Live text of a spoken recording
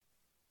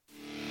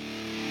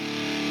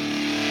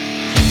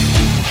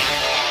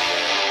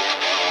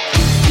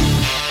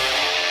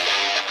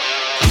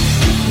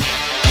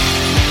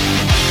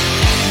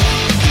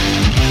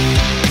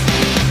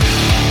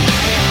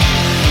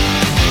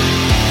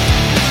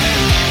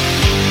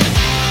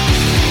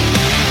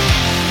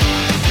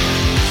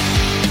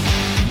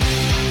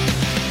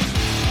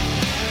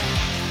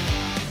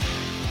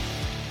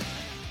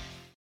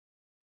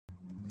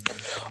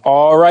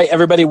All right,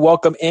 everybody,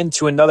 welcome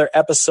into another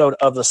episode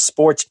of the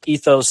Sports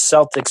Ethos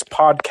Celtics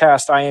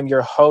podcast. I am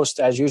your host,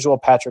 as usual,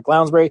 Patrick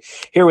Lounsbury,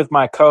 here with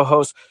my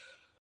co-host,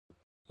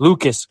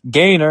 Lucas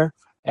Gaynor.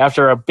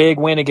 After a big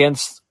win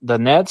against the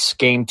Nets,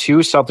 Game 2,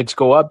 Celtics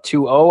go up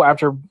 2-0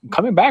 after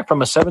coming back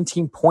from a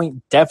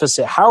 17-point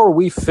deficit. How are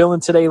we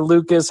feeling today,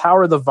 Lucas? How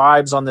are the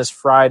vibes on this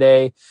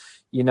Friday?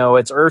 You know,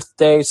 it's Earth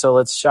Day, so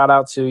let's shout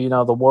out to,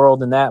 the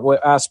world in that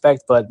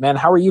aspect. But, man,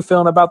 how are you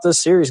feeling about this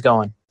series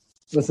going?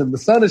 Listen, the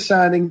sun is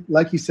shining.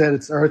 Like you said,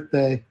 it's Earth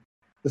Day.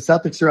 The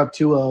Celtics are up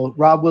 2-0.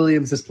 Rob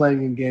Williams is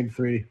playing in Game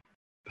 3.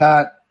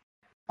 Pat,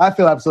 I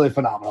feel absolutely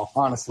phenomenal,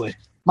 honestly.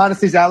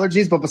 Minus these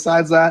allergies, but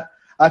besides that,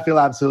 I feel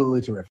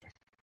absolutely terrific.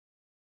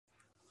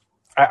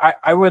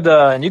 I would,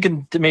 and you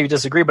can maybe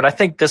disagree, but I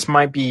think this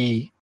might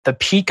be the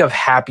peak of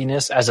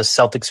happiness as a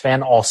Celtics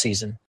fan all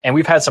season. And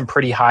we've had some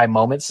pretty high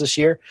moments this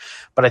year,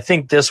 but I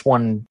think this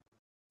one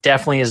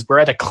definitely is, we're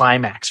at a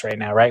climax right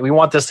now, right? We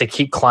want this to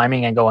keep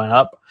climbing and going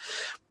up.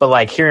 But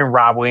like hearing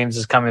Rob Williams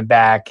is coming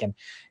back and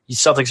the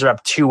Celtics are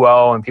up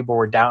 2-0 and people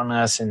were doubting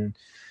us and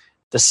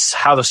this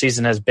how the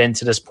season has been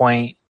to this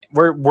point,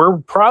 we're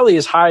probably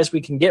as high as we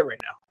can get right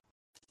now.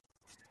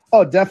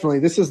 Oh, definitely.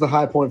 This is the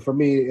high point for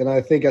me. And I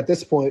think at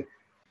this point,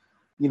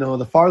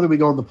 the farther we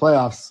go in the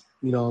playoffs,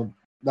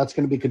 that's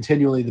going to be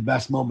continually the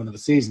best moment of the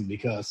season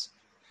because,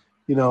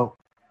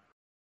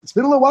 it's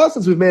been a little while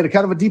since we've made a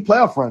kind of a deep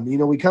playoff run.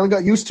 We kind of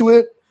got used to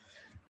it,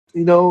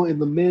 in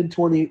the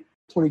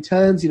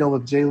mid-2010s,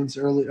 with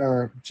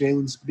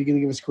Jalen's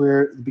beginning of his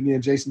career, the beginning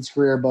of Jason's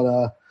career.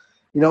 But,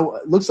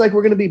 it looks like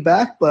we're going to be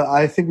back, but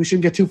I think we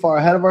shouldn't get too far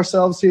ahead of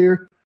ourselves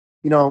here.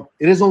 It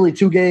is only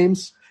 2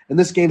 games. And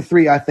this Game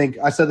 3, I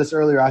said this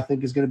earlier, I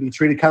think is going to be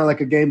treated kind of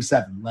like a Game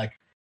 7. Like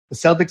the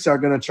Celtics are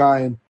going to try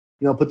and,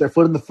 put their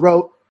foot in the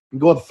throat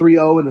and go up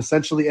 3-0 and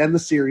essentially end the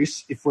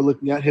series if we're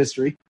looking at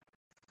history.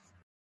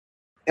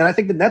 And I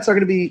think the Nets are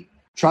going to be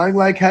trying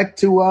like heck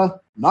to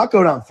not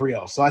go down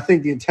 3-0. So I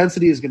think the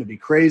intensity is going to be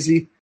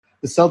crazy.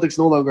 The Celtics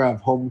no longer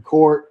have home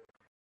court.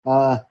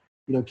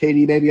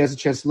 KD maybe has a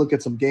chance to look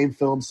at some game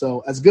film.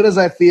 So as good as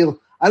I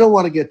feel, I don't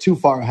want to get too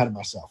far ahead of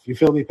myself. You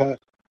feel me, Pat?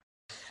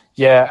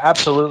 Yeah,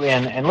 absolutely.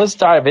 And let's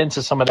dive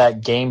into some of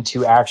that Game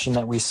 2 action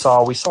that we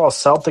saw. We saw a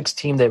Celtics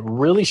team that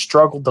really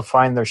struggled to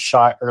find their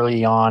shot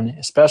early on,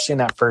 especially in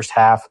that first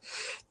half.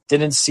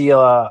 Didn't see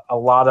a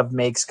lot of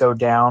makes go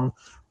down.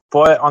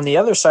 But on the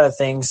other side of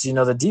things,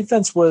 the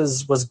defense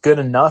was good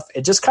enough.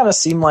 It just kind of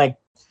seemed like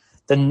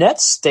the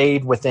Nets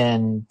stayed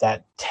within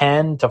that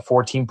 10 to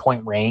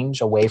 14-point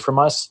range away from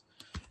us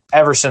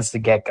ever since the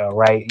get-go,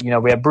 right?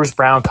 We had Bruce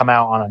Brown come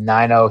out on a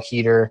 9-0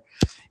 heater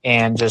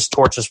and just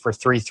torch us for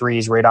 3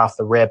 threes right off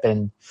the rip.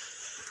 And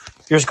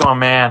you're just going,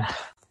 man,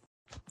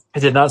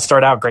 it did not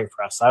start out great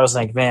for us. I was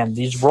like, man,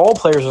 these role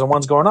players are the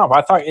ones going up.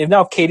 I thought if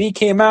KD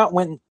came out,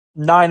 went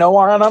 9-0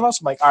 on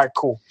us, I'm like, all right,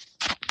 cool.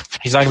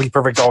 He's not going to be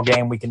perfect all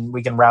game. We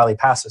can rally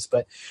past this.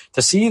 But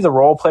to see the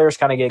role players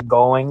kind of get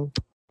going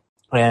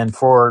and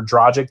for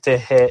Dragic to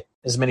hit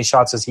as many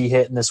shots as he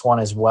hit in this one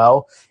as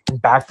well,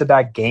 and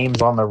back-to-back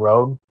games on the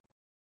road,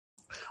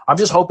 I'm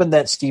just hoping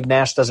that Steve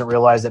Nash doesn't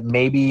realize that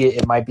maybe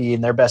it might be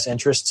in their best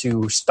interest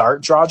to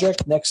start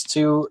Dragic next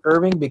to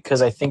Irving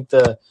because I think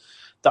the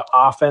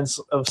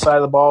offensive side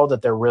of the ball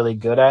that they're really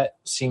good at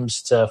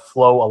seems to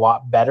flow a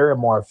lot better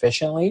and more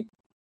efficiently.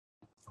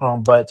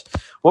 But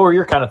what were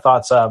your kind of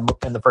thoughts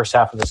in the first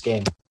half of this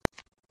game?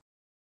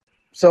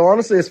 So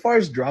honestly, as far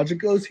as Dragic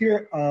goes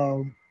here,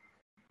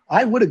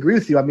 I would agree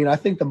with you. I mean, I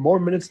think the more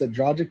minutes that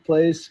Dragic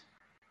plays,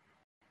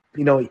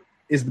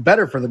 is the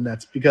better for the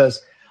Nets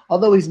because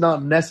although he's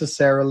not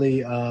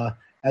necessarily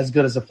as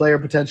good as a player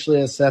potentially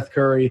as Seth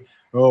Curry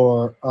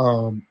or,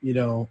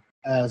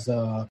 as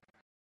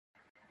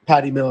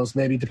Patty Mills,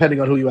 maybe, depending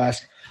on who you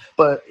ask.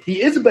 But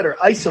he is a better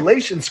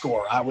isolation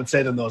scorer, I would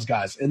say, than those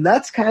guys. And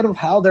that's kind of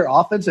how their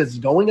offense is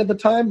going at the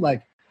time.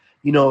 Like,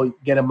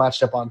 get him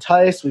matched up on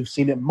Tice. We've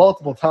seen it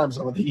multiple times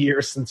over the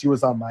years since he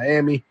was on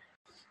Miami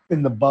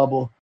in the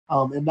bubble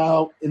and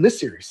now in this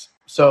series.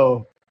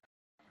 So,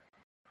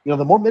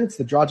 the more minutes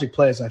that Dragic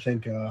plays, I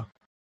think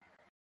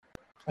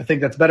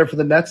that's better for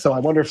the Nets. So I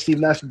wonder if Steve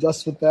Nash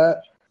adjusts with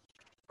that.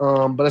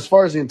 But as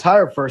far as the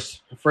entire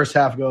first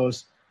half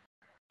goes,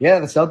 yeah,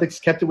 the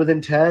Celtics kept it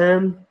within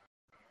 10.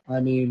 I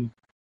mean,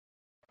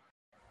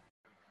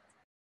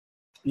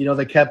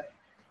 they kept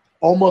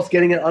almost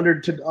getting it under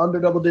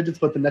double digits,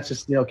 but the Nets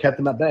just, kept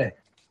them at bay.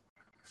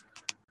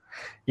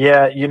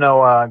 Yeah,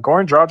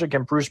 Goran Dragic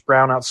and Bruce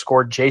Brown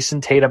outscored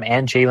Jason Tatum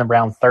and Jaylen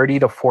Brown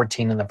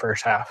 30-14 in the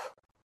first half.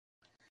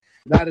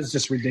 That is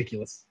just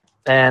ridiculous.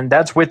 And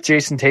that's with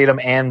Jason Tatum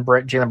and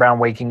Jaylen Brown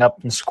waking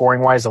up and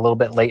scoring-wise a little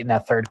bit late in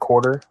that third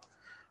quarter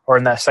or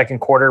in that second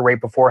quarter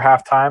right before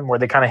halftime where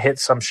they kind of hit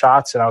some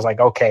shots. And I was like,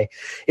 okay,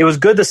 it was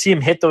good to see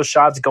him hit those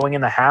shots going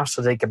in the half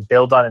so they could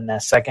build on it in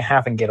that second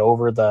half and get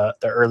over the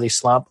early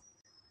slump.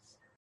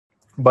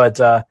 But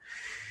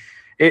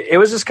it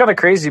was just kind of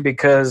crazy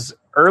because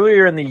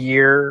earlier in the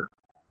year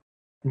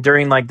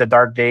during like the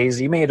dark days,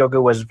 Ime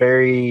Udoka was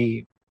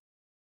very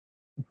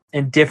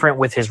indifferent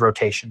with his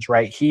rotations,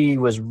 right? He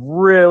was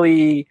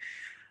really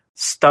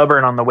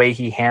stubborn on the way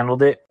he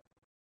handled it.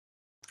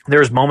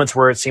 There's moments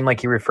where it seemed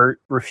like he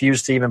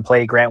refused to even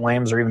play Grant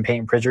Williams or even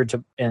Peyton Pritchard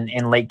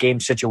in late game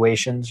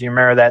situations. You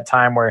remember that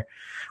time where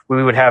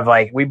we would have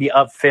we'd be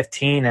up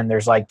 15 and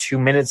there's 2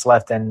 minutes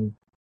left and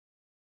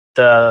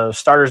the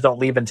starters don't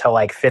leave until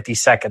 50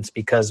 seconds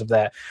because of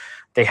that.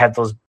 They had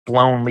those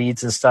blown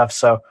leads and stuff.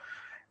 So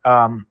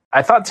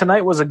I thought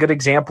tonight was a good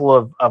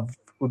example of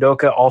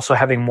Udoka also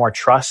having more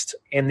trust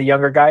in the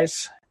younger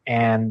guys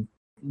and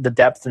the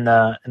depth in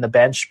the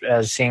bench,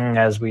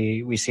 as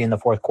we see in the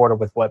fourth quarter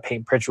with what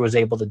Peyton Pritchard was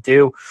able to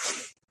do.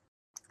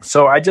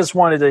 So I just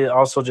wanted to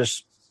also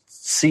just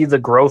see the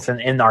growth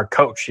in our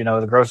coach.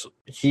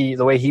 The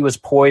way he was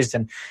poised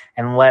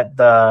and let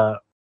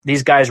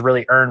these guys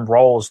really earn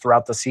roles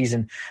throughout the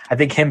season. I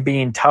think him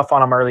being tough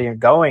on them earlier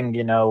going,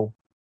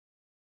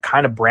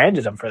 kind of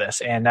branded them for this.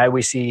 And now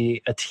we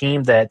see a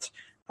team that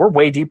we're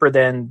way deeper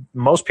than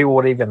most people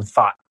would have even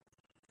thought.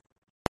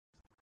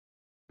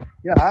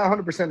 Yeah, I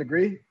 100%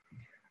 agree.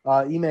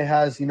 Ime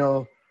has,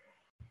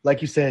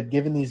 like you said,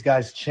 given these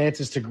guys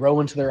chances to grow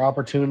into their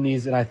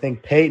opportunities. And I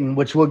think Peyton,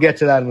 which we'll get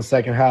to that in the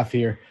second half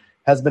here,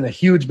 has been a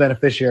huge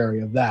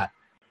beneficiary of that.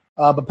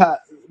 But Pat,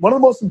 one of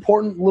the most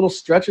important little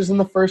stretches in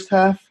the first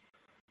half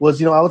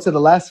was, I would say the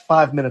last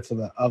 5 minutes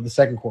of the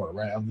second quarter,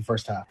 right, of the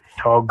first half.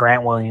 Oh,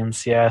 Grant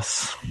Williams,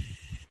 yes.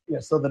 Yeah,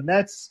 so the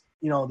Nets,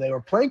 they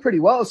were playing pretty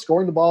well,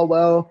 scoring the ball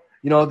well.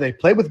 They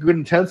played with good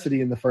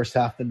intensity in the first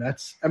half, the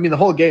Nets. I mean, the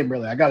whole game,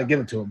 really. I got to give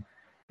it to them.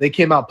 They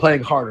came out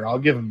playing harder. I'll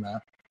give them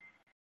that.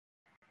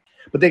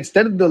 But they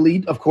extended the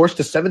lead, of course,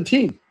 to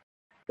 17.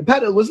 And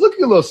Pat, it was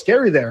looking a little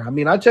scary there. I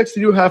mean, I texted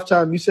you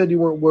halftime. You said you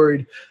weren't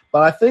worried.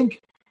 But I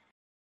think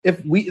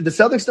if the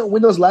Celtics don't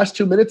win those last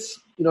 2 minutes,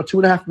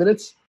 2.5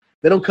 minutes,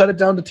 they don't cut it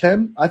down to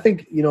 10, I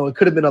think, it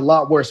could have been a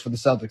lot worse for the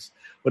Celtics.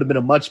 Would have been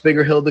a much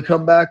bigger hill to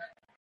come back.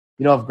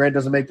 If Grant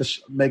doesn't make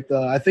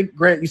the I think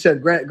Grant, you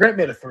said Grant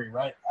made a three,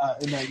 right?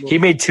 He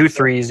made 2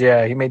 threes.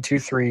 Yeah, he made 2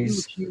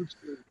 threes. Huge.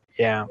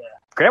 Yeah.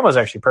 Grant was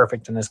actually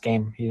perfect in this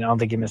game. I don't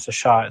think he missed a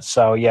shot.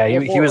 So, yeah,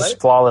 he was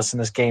flawless in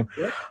this game.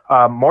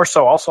 Yeah. More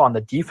so also on the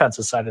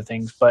defensive side of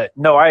things. But,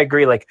 no, I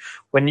agree.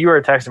 When you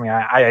were texting me,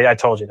 I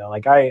told you, though.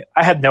 I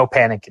had no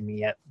panic in me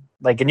yet.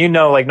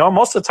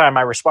 Most of the time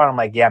I respond, I'm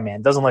like, yeah,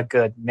 man, it doesn't look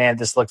good. Man,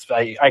 this looks –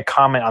 I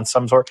comment on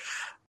some sort.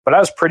 But I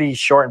was pretty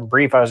short and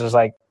brief. I was just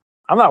like,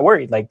 I'm not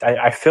worried.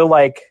 I feel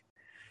like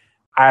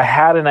I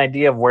had an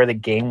idea of where the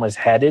game was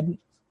headed,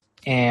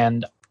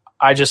 and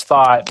I just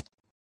thought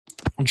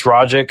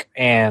Dragic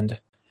and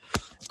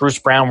Bruce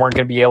Brown weren't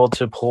going to be able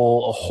to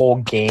pull a whole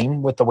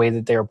game with the way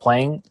that they were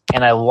playing.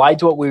 And I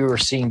liked what we were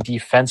seeing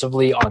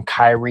defensively on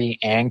Kyrie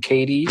and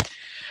KD.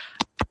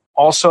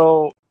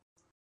 Also,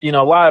 a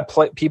lot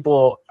of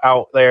people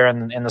out there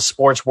in the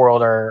sports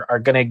world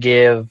are going to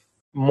give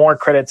more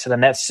credit to the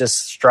Nets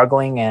just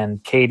struggling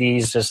and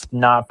KD's just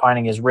not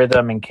finding his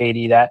rhythm and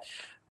KD that.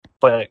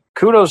 But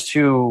kudos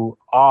to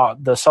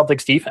the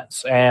Celtics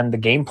defense and the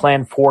game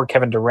plan for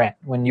Kevin Durant.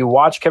 When you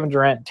watch Kevin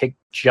Durant take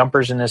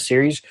jumpers in this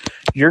series,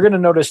 you're going to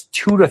notice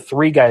 2 to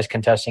 3 guys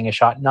contesting a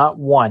shot, not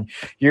one.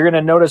 You're going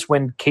to notice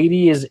when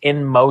KD is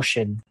in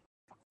motion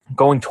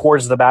going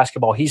towards the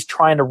basketball, he's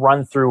trying to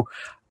run through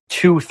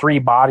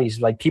 2-3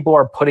 bodies. People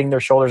are putting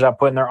their shoulders out,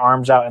 putting their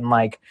arms out,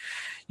 and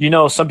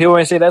some people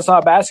may say that's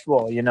not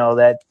basketball.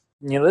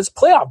 It's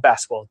playoff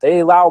basketball. They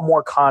allow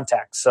more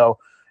contact. So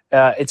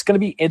it's going to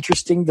be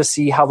interesting to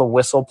see how the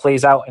whistle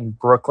plays out in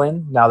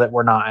Brooklyn now that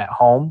we're not at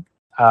home.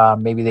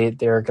 Maybe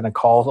they're going to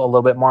call a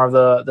little bit more of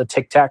the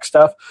tic-tac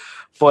stuff.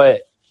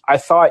 But I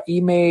thought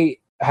Ime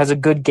has a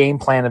good game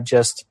plan of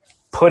just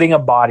putting a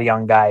body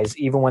on guys,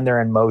 even when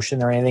they're in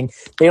motion or anything.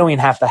 They don't even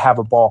have to have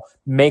a ball.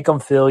 Make them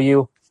feel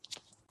you.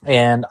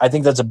 And I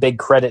think that's a big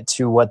credit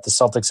to what the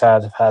Celtics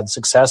had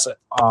success.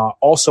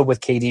 Also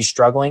with KD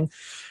struggling,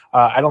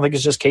 I don't think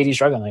it's just KD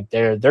struggling.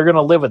 They're going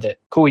to live with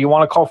it. Cool. You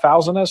want to call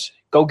fouls on us?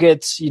 Go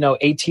get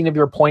 18 of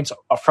your points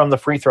from the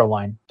free throw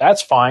line.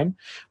 That's fine.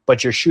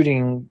 But you're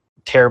shooting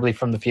terribly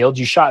from the field.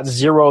 You shot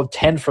 0 of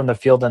 10 from the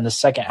field in the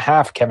second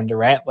half, Kevin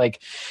Durant.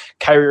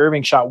 Kyrie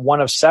Irving shot 1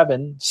 of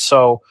 7.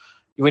 So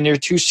when your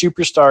 2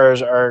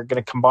 superstars are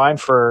going to combine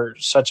for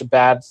such a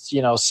bad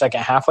second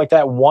half like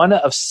that, 1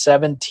 of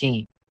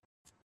 17.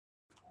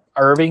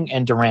 Irving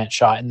and Durant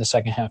shot in the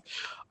second half.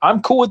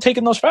 I'm cool with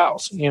taking those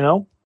fouls,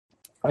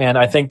 and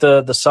I think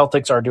the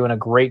Celtics are doing a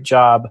great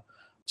job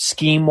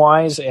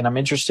scheme-wise, and I'm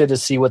interested to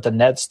see what the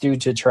Nets do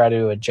to try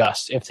to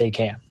adjust if they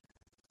can.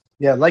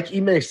 Yeah, like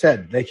Ime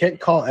said, they can't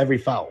call every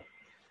foul.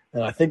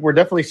 And I think we're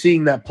definitely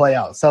seeing that play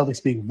out.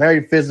 Celtics being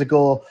very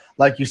physical,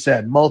 like you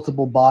said,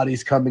 multiple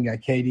bodies coming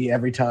at KD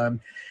every time.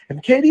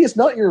 And KD is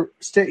not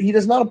he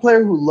is not a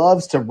player who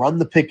loves to run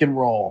the pick and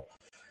roll.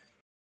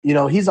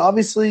 He's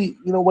obviously,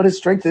 what his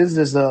strength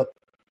is I'm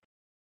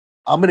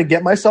going to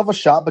get myself a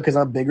shot because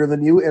I'm bigger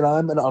than you and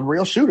I'm an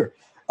unreal shooter.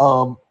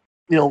 And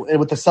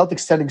with the Celtics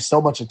sending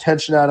so much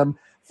attention at him,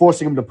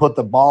 forcing him to put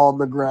the ball on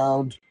the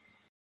ground,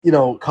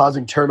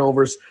 causing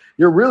turnovers,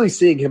 you're really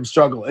seeing him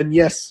struggle. And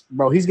yes,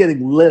 bro, he's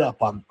getting lit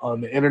up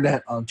on the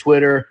internet, on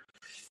Twitter.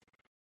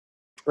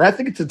 And I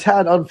think it's a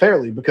tad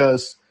unfairly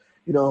because,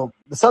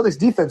 the Celtics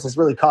defense is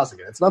really causing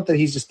it. It's not that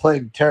he's just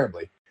playing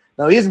terribly.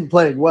 Now, he isn't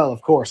playing well,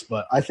 of course,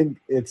 but I think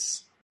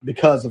it's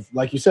because of,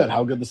 like you said,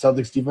 how good the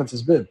Celtics defense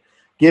has been.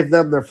 Give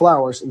them their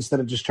flowers instead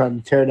of just trying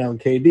to tear down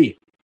KD.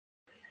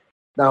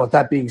 Now, with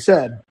that being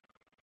said,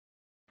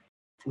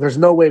 there's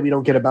no way we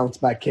don't get a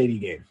bounce-back KD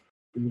game.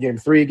 In Game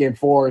 3, Game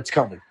 4, it's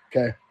coming,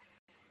 okay?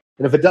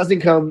 And if it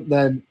doesn't come,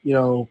 then,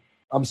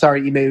 I'm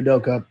sorry, Ime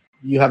Udoka,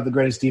 you have the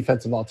greatest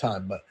defense of all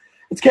time. But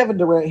it's Kevin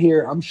Durant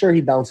here. I'm sure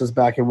he bounces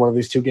back in one of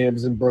these 2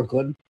 games in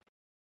Brooklyn.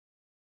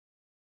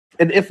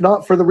 And if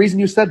not, for the reason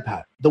you said,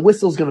 Pat, the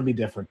whistle's going to be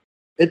different.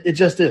 It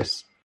just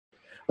is.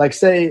 Like,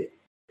 say,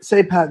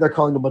 Pat, they're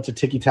calling a bunch of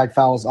ticky-tack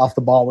fouls off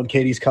the ball when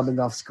KD's coming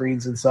off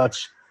screens and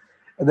such.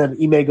 And then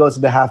Ime goes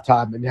into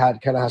halftime and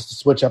kind of has to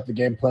switch up the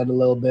game plan a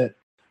little bit.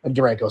 And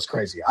Durant goes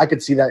crazy. I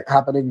could see that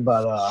happening,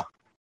 but,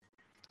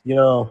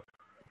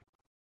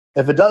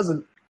 if it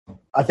doesn't,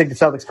 I think the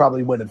Celtics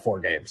probably win in 4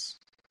 games.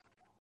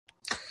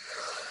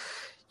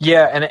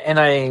 Yeah, and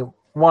I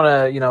want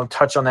to,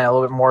 touch on that a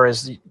little bit more.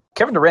 Is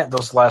Kevin Durant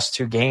those last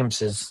 2 games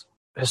this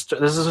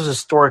is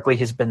historically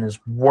has been his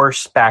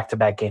worst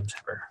back-to-back games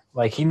ever.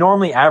 Like, he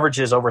normally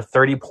averages over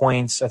 30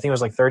 points. I think it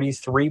was like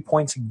 33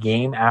 points a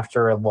game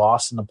after a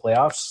loss in the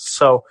playoffs.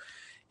 So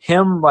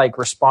him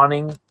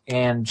responding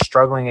and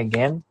struggling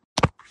again,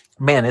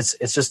 man, it's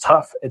just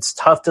tough. It's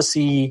tough to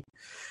see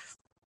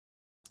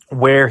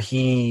where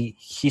he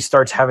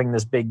starts having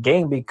this big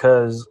game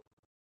because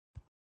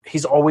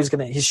he's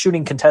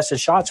shooting contested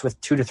shots with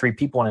 2 to 3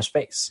 people in his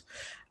face.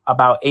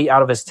 About 8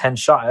 out of his 10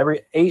 shots.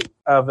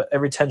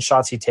 Every 10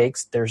 shots he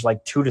takes, there's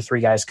 2 to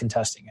 3 guys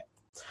contesting it.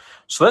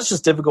 So that's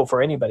just difficult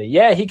for anybody.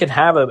 Yeah, he can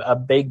have a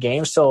big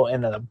game still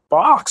in the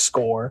box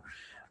score,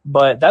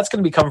 but that's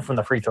going to be coming from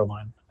the free throw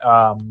line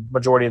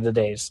majority of the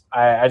days.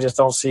 I just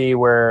don't see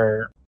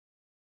where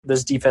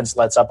this defense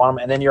lets up on him.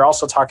 And then you're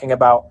also talking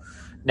about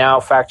now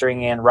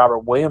factoring in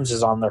Robert Williams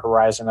is on the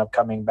horizon of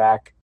coming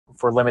back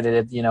for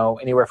limited,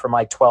 anywhere from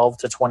 12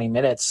 to 20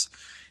 minutes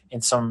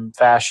in some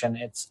fashion.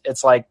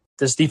 It's like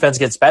this defense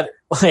gets better.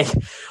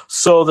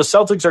 So the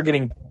Celtics are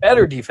getting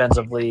better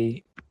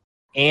defensively.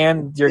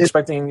 And you're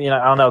expecting,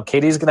 I don't know,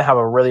 KD's going to have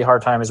a really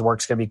hard time. His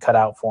work's going to be cut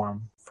out for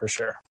him, for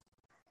sure.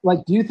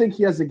 Do you think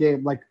he has a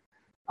game?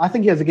 I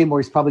think he has a game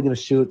where he's probably going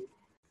to shoot,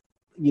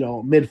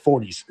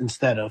 mid-40s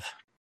instead of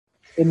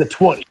in the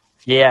 20s.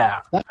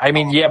 Yeah. But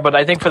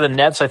I think for the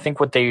Nets, I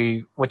think what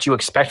you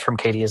expect from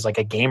KD is a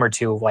game or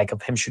 2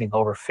 of him shooting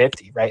over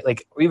 50, right?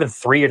 Even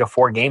 3 to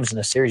 4 games in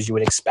a series, you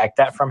would expect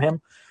that from him.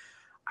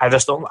 I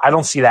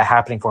don't see that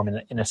happening for him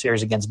in a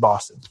series against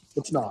Boston.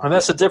 It's not. And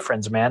that's the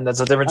difference, man. That's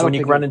the difference when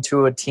you run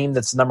into a team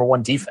that's the number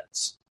 1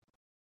 defense.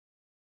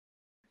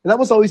 And that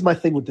was always my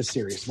thing with this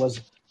series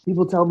was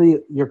people tell me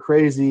you're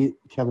crazy.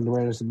 Kevin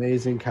Durant is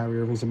amazing.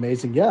 Kyrie Irving's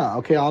amazing. Yeah.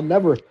 Okay. I'll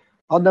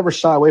never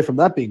shy away from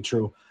that being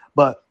true,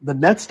 but the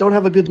Nets don't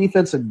have a good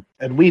defense and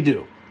we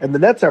do. And the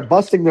Nets are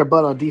busting their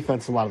butt on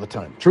defense a lot of the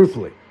time.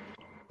 Truthfully,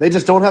 they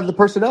just don't have the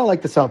personnel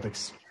like the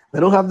Celtics.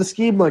 They don't have the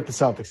scheme like the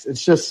Celtics.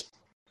 It's just,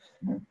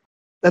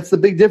 that's the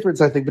big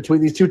difference, I think, between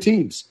these 2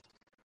 teams.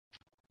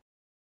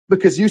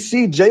 Because you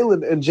see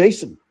Jalen and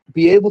Jason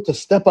be able to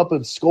step up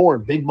and score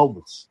in big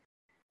moments.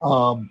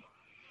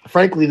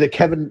 Frankly, that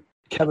Kevin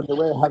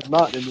Durant has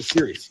not in the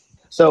series.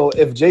 So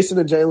if Jason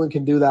and Jalen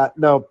can do that,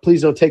 no,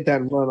 please don't take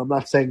that and run. I'm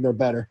not saying they're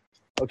better.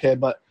 Okay,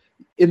 but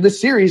in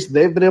this series,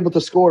 they've been able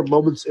to score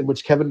moments in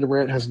which Kevin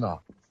Durant has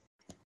not.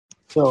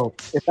 So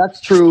if that's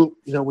true,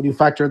 when you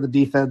factor in the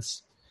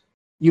defense,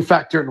 you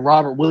factor in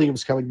Robert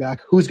Williams coming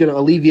back, who's going to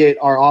alleviate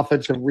our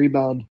offensive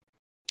rebound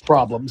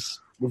problems.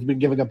 We've been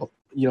giving up,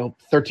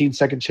 13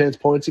 second chance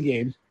points a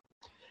game.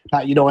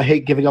 I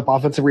hate giving up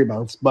offensive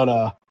rebounds,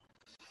 but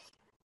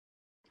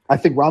I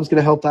think Rob's going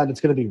to help that. And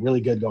it's going to be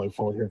really good going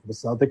forward here for the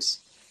Celtics.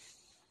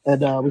 And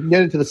we can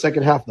get into the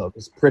second half, though,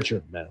 because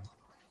Pritchard, man.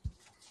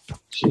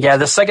 Jeez. Yeah,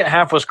 the second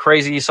half was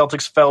crazy.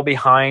 Celtics fell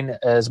behind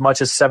as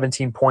much as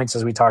 17 points,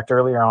 as we talked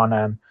earlier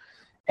on.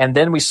 And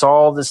then we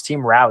saw this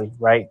team rally,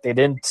 right? They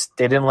didn't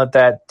let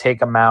that take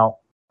them out.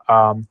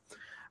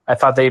 I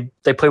thought they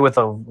played with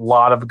a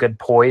lot of good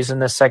poise in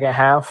the second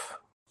half.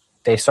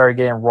 They started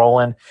getting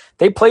rolling.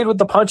 They played with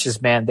the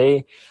punches, man.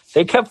 They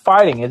kept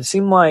fighting. It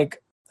seemed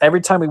like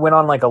every time we went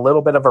on a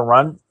little bit of a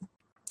run,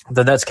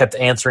 the Nets kept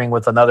answering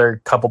with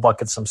another couple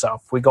buckets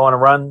themselves. We go on a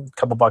run,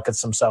 couple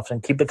buckets themselves,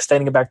 and keep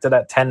extending it back to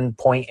that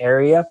 10-point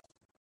area.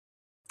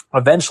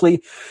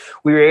 Eventually,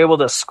 we were able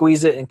to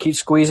squeeze it and keep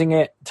squeezing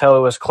it until it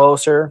was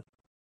closer.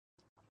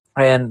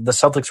 And the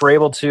Celtics were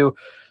able to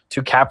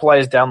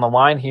capitalize down the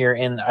line here.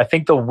 And I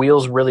think the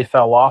wheels really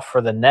fell off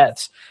for the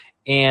Nets.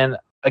 And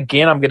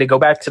again, I'm going to go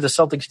back to the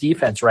Celtics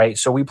defense, right?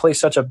 So we play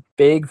such a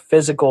big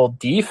physical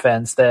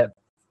defense that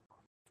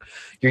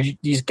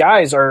these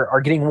guys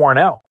are getting worn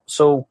out.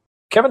 So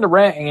Kevin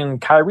Durant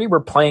and Kyrie were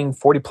playing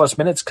 40-plus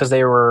minutes because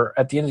they were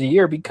at the end of the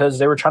year because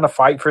they were trying to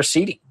fight for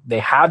seeding. They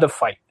had to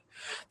fight.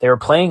 They were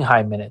playing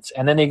high minutes.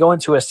 And then they go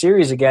into a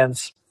series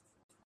against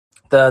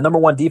the number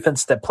one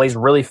defense that plays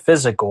really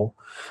physical,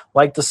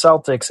 like the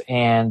Celtics,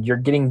 and you're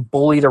getting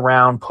bullied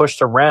around,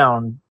 pushed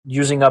around,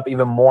 using up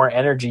even more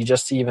energy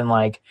just to even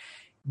like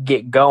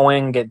get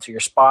going, get to your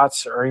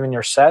spots or even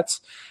your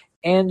sets,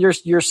 and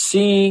you're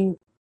seeing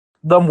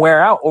them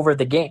wear out over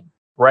the game,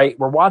 right?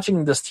 We're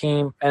watching this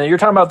team, and you're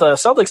talking about the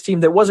Celtics team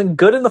that wasn't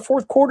good in the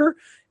fourth quarter.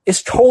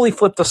 It's totally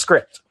flipped the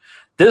script.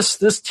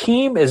 This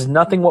team is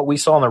nothing what we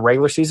saw in the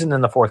regular season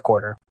in the fourth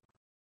quarter.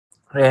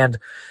 And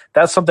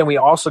that's something we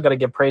also got to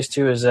give praise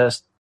to is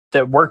this,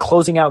 that we're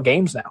closing out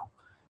games now.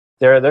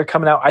 They're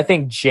coming out. I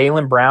think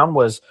Jaylen Brown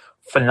was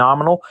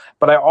phenomenal,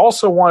 but I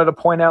also wanted to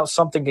point out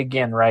something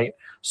again, right?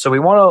 So we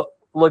want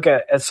to look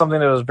at something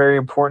that was very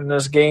important in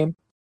this game.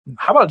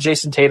 How about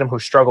Jason Tatum, who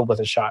struggled with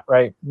a shot,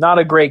 right? Not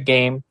a great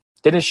game,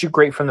 didn't shoot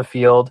great from the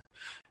field,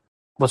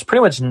 was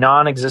pretty much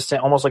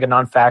non-existent, almost like a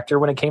non-factor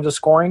when it came to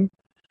scoring,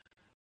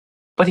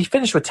 but he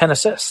finished with 10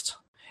 assists.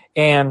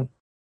 And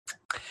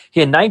he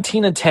had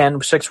 19 and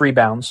 10, 6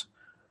 rebounds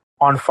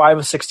on 5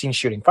 of 16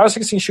 shooting. 5 of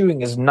 16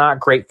 shooting is not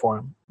great for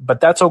him, but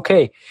that's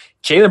okay.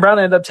 Jaylen Brown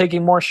ended up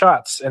taking more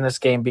shots in this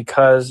game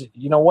because,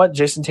 you know what?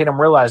 Jason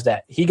Tatum realized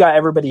that. He got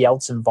everybody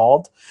else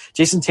involved.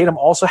 Jason Tatum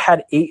also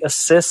had 8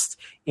 assists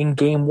in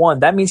game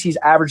 1. That means he's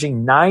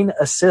averaging 9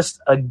 assists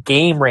a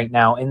game right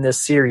now in this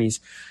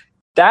series.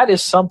 That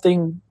is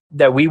something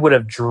that we would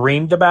have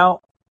dreamed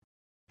about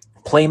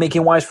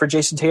playmaking-wise for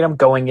Jason Tatum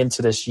going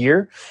into this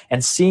year,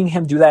 and seeing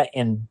him do that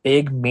in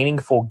big,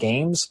 meaningful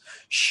games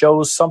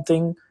shows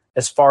something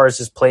as far as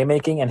his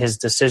playmaking and his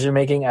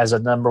decision-making as a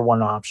number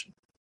one option.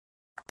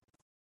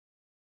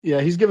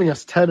 Yeah, he's giving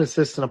us 10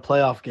 assists in a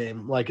playoff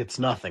game like it's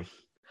nothing.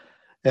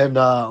 And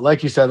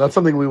like you said, that's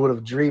something we would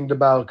have dreamed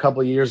about a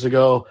couple of years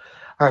ago.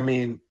 I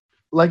mean,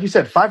 like you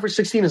said, 5 for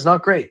 16 is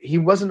not great. He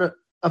wasn't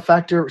a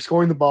factor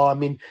scoring the ball. I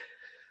mean,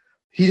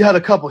 he had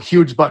a couple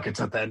huge buckets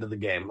at the end of the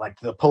game. Like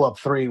the pull-up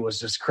 3 was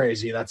just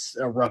crazy. That's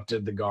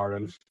erupted the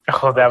Garden.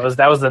 Oh, that was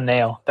the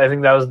nail. I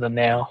think that was the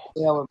nail.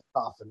 Yeah,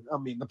 I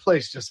mean, the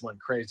place just went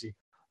crazy.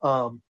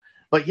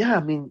 But yeah,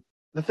 I mean,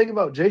 the thing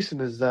about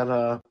Jason is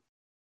that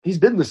he's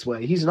been this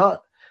way. He's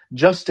not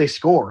just a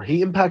scorer.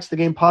 He impacts the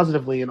game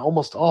positively in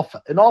almost all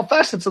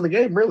facets of the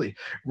game, really.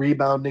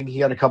 Rebounding, he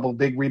had a couple of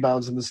big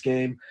rebounds in this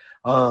game.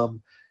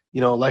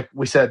 Like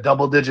we said,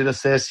 double-digit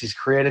assists. He's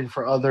creating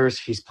for others.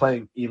 He's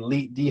playing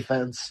elite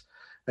defense.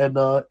 And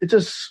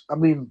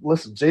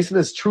listen, Jason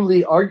is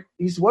truly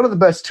he's one of the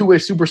best two-way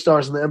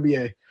superstars in the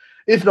NBA,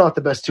 if not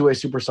the best two-way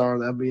superstar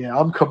in the NBA.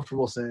 I'm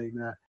comfortable saying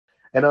that.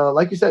 And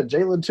like you said,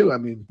 Jaylen too. I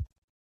mean,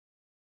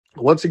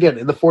 once again,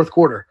 in the fourth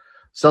quarter,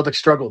 Celtics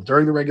struggled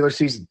during the regular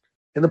season.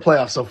 In the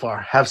playoffs so far,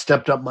 have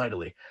stepped up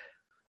mightily.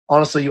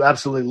 Honestly, you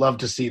absolutely love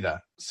to see that.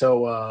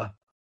 So,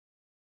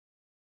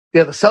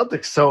 the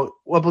Celtics, so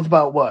up with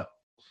about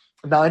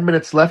 9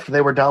 minutes left,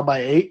 they were down by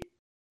 8.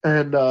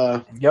 And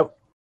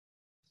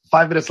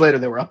 5 minutes later,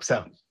 they were up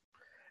 7.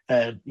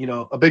 And,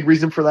 a big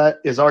reason for that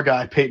is our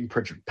guy, Peyton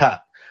Pritchard.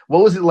 Pat,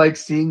 what was it like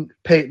seeing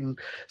Peyton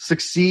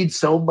succeed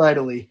so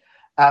mightily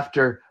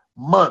after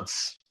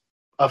months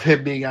of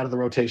him being out of the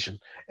rotation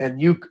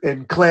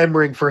and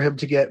clamoring for him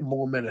to get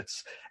more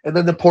minutes? And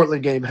then the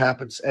Portland game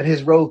happens, and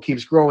his role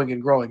keeps growing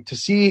and growing. To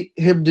see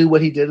him do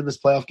what he did in this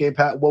playoff game,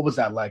 Pat, what was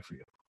that like for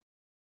you?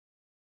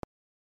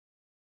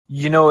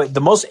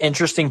 The most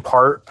interesting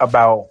part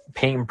about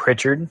Peyton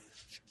Pritchard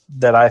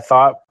that I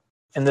thought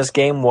in this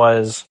game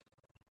was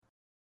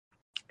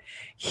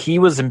he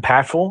was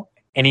impactful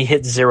and he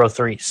hit 0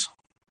 threes.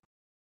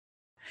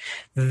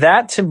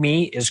 That to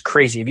me is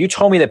crazy. If you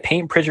told me that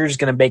Peyton Pritchard is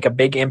going to make a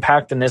big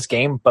impact in this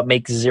game but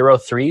make 0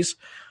 threes,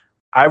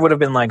 I would have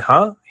been like,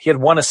 huh? He had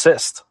 1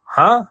 assist.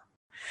 Huh?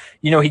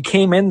 He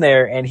came in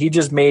there and he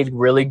just made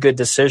really good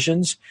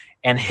decisions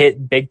and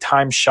hit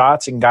big-time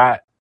shots and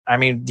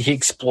he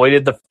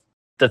exploited the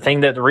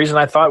reason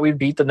I thought we'd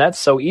beat the Nets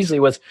so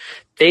easily was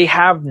they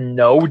have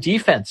no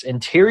defense.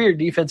 Interior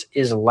defense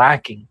is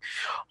lacking.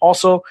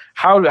 Also,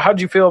 how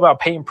did you feel about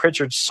Peyton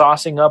Pritchard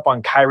saucing up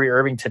on Kyrie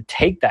Irving to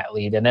take that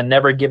lead and then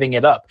never giving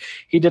it up?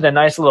 He did a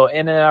nice little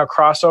in and out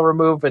crossover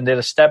move and did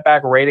a step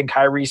back right in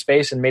Kyrie's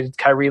face and made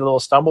Kyrie a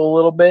little stumble a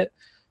little bit.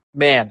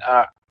 Man,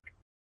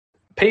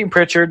 Peyton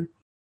Pritchard,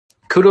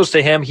 kudos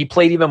to him. He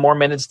played even more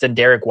minutes than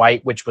Derek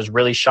White, which was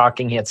really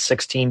shocking. He had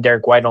 16.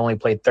 Derek White only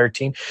played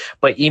 13.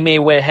 But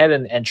Ime went ahead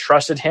and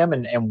trusted him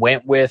and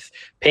went with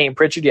Peyton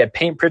Pritchard. You had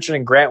Peyton Pritchard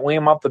and Grant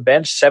Williams off the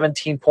bench,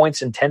 17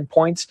 points and 10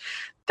 points.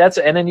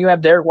 And then you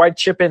have Derek White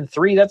chip in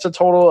 3. That's a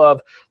total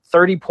of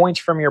 30 points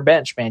from your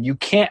bench, man. You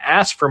can't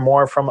ask for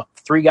more from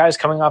 3 guys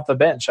coming off the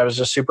bench. I was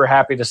just super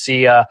happy to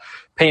see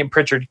Peyton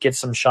Pritchard get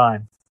some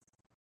shine.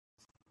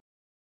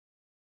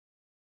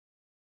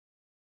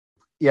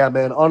 Yeah,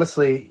 man,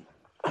 honestly,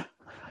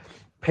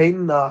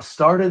 Peyton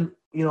started,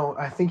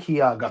 I think he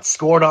got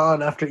scored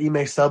on after Ime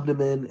subbed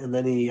him in, and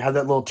then he had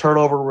that little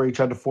turnover where he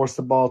tried to force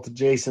the ball to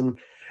Jason,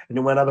 and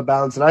it went out of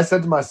bounds. And I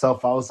said to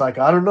myself, I was like,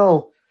 I don't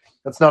know.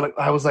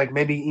 I was like,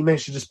 maybe Ime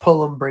should just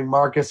pull him, bring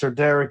Marcus or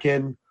Derek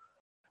in.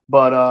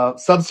 But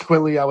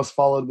subsequently, I was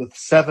followed with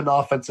 7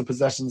 offensive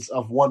possessions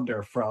of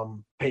wonder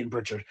from Peyton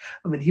Pritchard.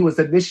 I mean, he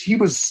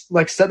was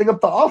like setting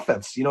up the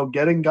offense,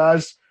 getting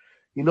guys,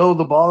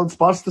 the ball in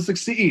spots to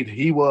succeed.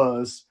 He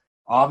was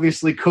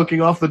obviously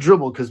cooking off the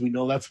dribble because we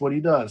know that's what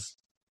he does.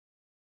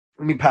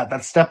 I mean, Pat,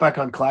 that step back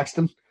on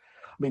Claxton,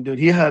 I mean, dude,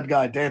 he had a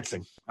guy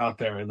dancing out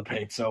there in the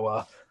paint.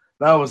 So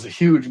that was a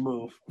huge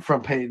move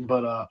from Peyton.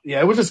 But,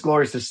 yeah, it was just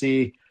glorious to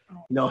see,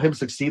 him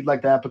succeed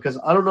like that because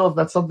I don't know if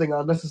that's something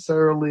I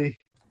necessarily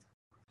 –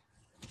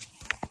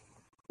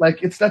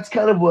 that's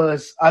kind of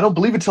was I don't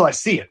believe it till I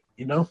see it,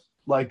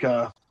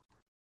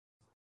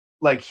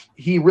 like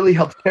he really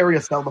helped carry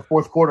us down the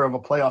fourth quarter of a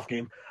playoff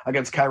game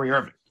against Kyrie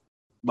Irving.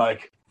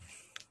 Like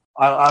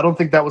I don't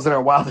think that was in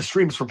our wildest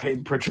dreams for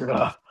Peyton Pritchard,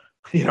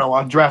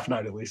 on draft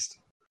night at least.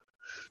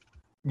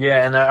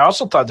 Yeah, and I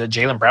also thought that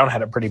Jaylen Brown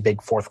had a pretty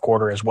big fourth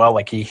quarter as well.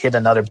 Like he hit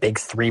another big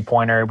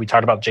 3-pointer. We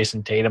talked about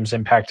Jason Tatum's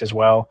impact as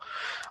well.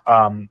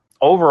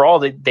 Overall,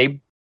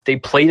 they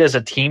played as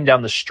a team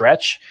down the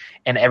stretch,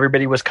 and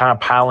everybody was kind of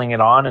piling it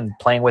on and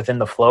playing within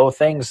the flow of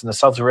things, and the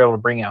Celtics were able to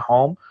bring it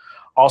home.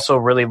 Also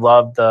really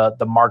loved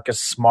the Marcus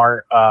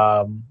Smart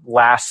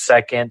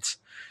last-second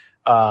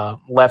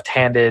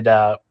left-handed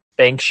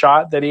bank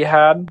shot that he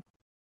had.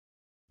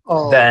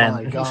 Oh, then,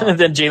 my God.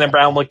 Then Jaylen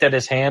Brown looked at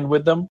his hand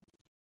with them.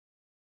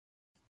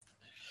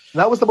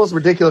 That was the most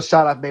ridiculous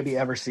shot I've maybe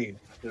ever seen,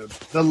 dude.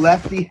 The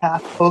lefty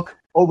half hook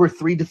over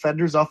 3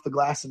 defenders off the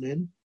glass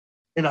and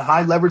in a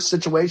high-leverage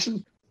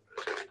situation.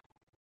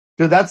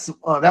 Dude, that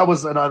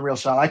was an unreal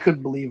shot. I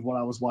couldn't believe what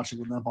I was watching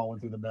when that ball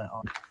went through the net.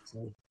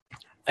 So.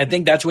 I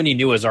think that's when you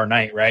knew it was our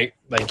night, right?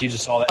 Like you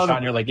just saw that shot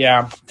and you're like,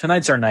 yeah,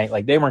 tonight's our night.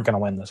 Like they weren't going to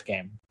win this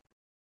game.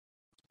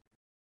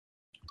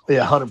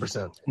 Yeah,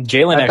 100%.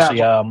 Jalen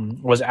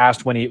actually was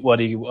asked what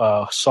he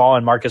saw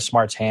in Marcus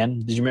Smart's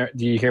hand. Did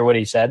you hear what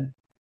he said?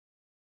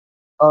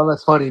 Oh,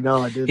 that's funny.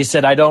 No, I didn't. He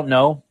said, I don't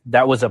know.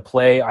 That was a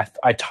play.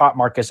 I taught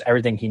Marcus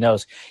everything he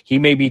knows. He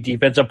may be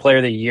defensive player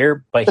of the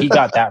year, but he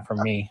got that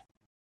from me.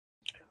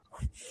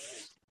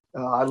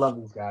 Oh, I love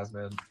these guys,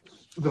 man.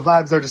 The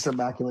vibes are just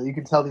immaculate. You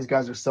can tell these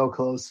guys are so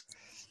close.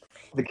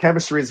 The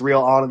chemistry is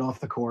real on and off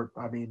the court.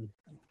 I mean,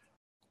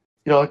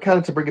 kind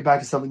of to bring it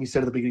back to something you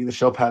said at the beginning of the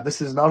show, Pat,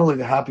 this is not only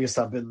the happiest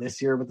I've been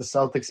this year with the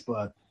Celtics,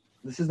 but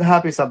this is the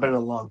happiest I've been in a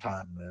long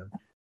time, man.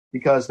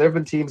 Because there have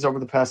been teams over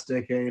the past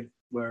decade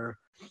where,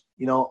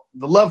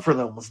 the love for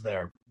them was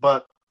there,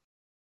 but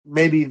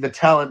maybe the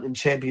talent and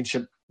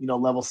championship,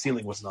 level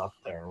ceiling was not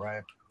there,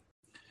 right?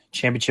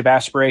 Championship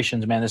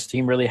aspirations, man. This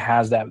team really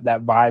has that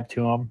vibe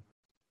to them.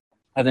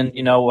 And then,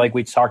 like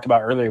we talked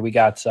about earlier, we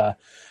got to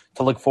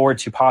look forward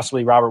to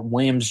possibly Robert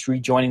Williams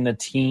rejoining the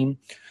team.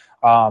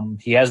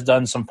 He has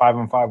done some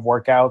 5-on-5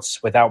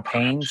 workouts without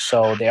pain,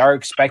 so they are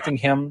expecting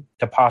him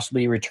to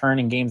possibly return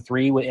in Game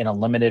 3 in a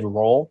limited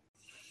role,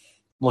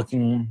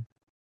 looking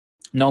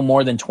no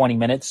more than 20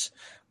 minutes,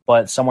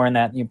 but somewhere in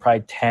that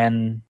probably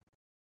 10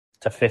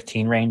 to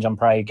 15 range, I'm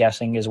probably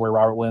guessing, is where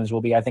Robert Williams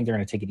will be. I think they're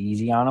going to take it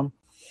easy on him.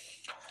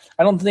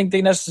 I don't think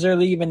they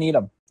necessarily even need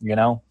him,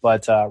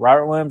 but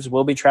Robert Williams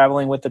will be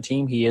traveling with the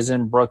team. He is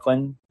in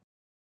Brooklyn.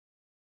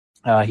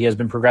 He has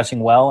been progressing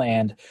well,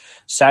 and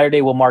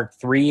Saturday will mark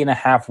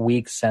 3.5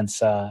 weeks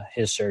since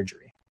his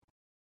surgery.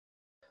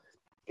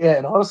 Yeah,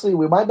 and honestly,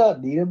 we might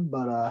not need him,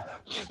 but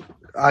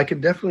I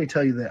can definitely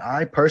tell you that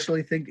I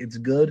personally think it's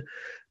good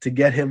to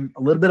get him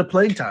a little bit of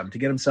playing time, to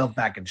get himself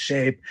back in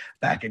shape,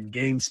 back in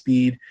game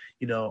speed,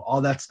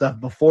 all that stuff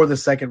before the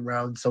second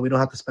round, so we don't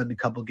have to spend a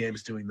couple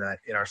games doing that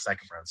in our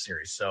second round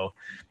series. So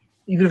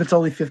even if it's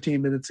only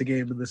 15 minutes a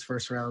game in this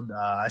first round,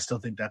 I still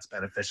think that's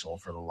beneficial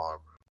for the long run.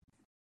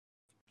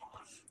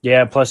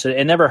 Yeah, plus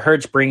it never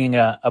hurts bringing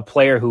a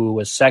player who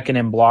was second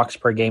in blocks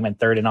per game and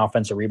third in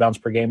offensive rebounds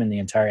per game in the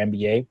entire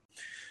NBA.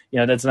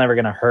 That's never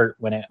going to hurt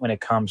when it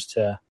comes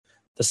to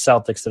the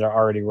Celtics that are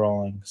already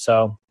rolling.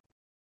 So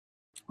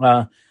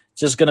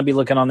just going to be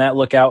looking on that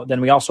lookout.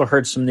 Then we also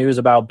heard some news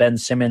about Ben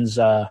Simmons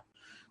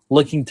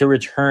looking to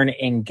return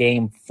in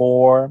Game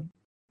 4.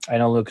 I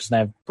know Lucas and I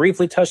have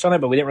briefly touched on it,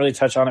 but we didn't really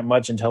touch on it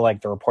much until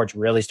the reports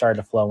really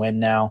started to flow in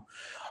now.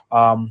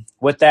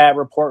 With that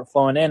report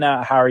flowing in,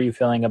 how are you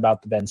feeling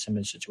about the Ben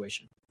Simmons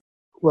situation?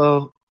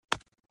 Well,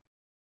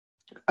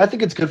 I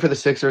think it's good for the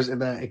Sixers in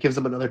that it gives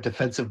them another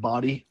defensive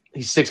body.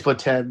 He's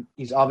 6'10".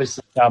 He's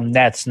obviously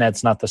Nets,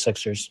 not the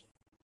Sixers.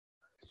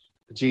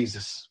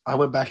 Jesus, I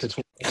went back to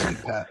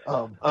 2018, Pat.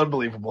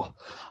 Unbelievable.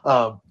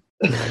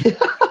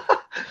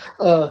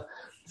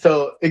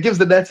 So it gives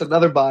the Nets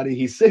another body.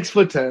 He's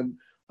 6'10".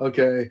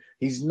 Okay,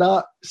 he's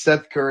not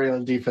Seth Curry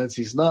on defense.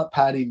 He's not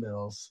Patty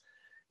Mills.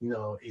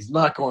 He's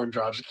not Goran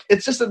Dragic.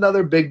 It's just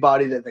another big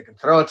body that they can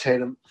throw at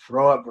Tatum,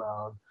 throw at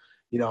Brown.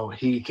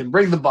 He can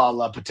bring the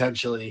ball up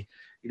potentially.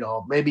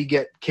 Maybe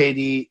get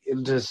KD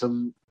into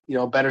some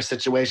better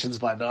situations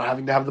by not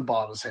having to have the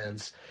ball in his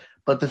hands.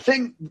 But the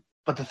thing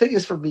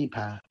is, for me,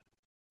 Pat,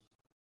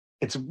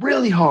 it's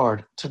really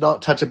hard to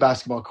not touch a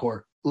basketball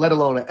court, let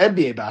alone an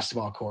NBA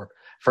basketball court,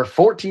 for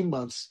 14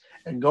 months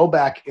and go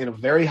back in a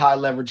very high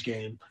leverage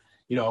game,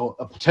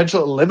 a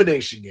potential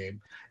elimination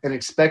game, and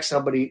expect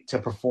somebody to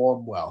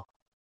perform well.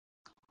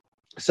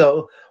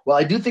 So, while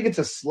I do think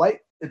it's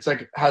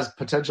has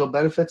potential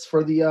benefits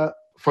for the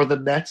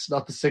Nets,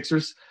 not the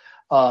Sixers.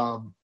 I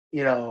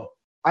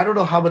don't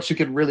know how much you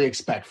can really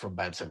expect from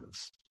Ben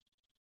Simmons.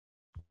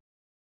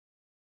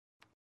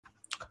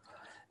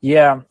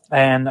 Yeah,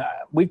 and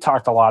we've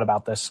talked a lot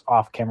about this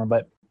off camera,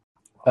 but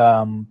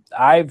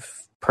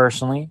I've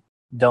personally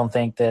don't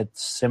think that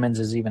Simmons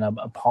is even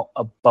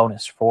a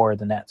bonus for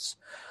the Nets.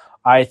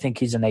 I think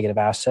he's a negative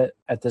asset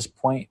at this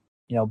point.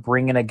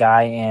 Bringing a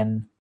guy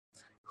in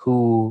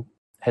who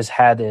has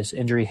had his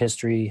injury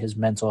history, his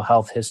mental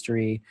health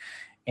history,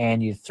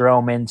 and you throw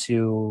him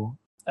into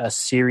a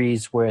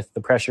series with the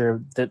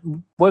pressure that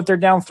what if they're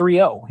down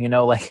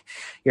 3-0?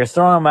 You're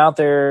throwing him out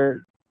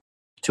there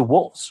to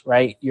wolves,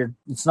 right?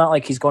 It's not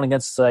like he's going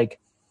against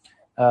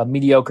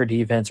mediocre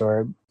defense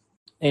or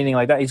anything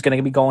like that. He's going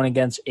to be going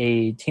against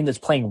a team that's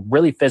playing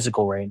really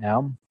physical right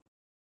now.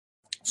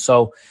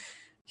 So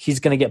he's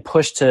going to get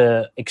pushed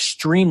to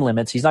extreme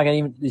limits. He's not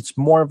going to even, it's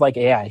more of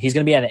he's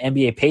going to be at an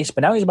NBA pace,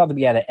 but now he's about to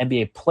be at an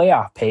NBA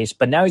playoff pace,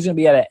 but now he's going to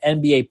be at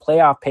an NBA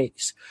playoff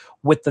pace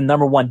with the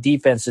number one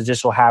defense that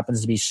just so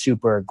happens to be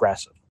super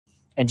aggressive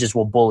and just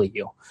will bully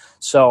you.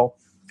 So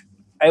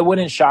it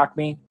wouldn't shock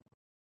me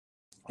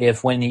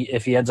if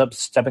he ends up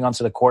stepping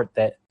onto the court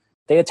that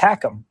they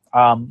attack him.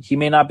 He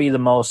may not be the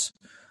most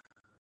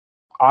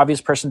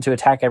obvious person to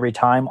attack every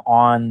time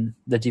on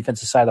the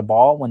defensive side of the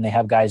ball when they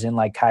have guys in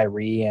like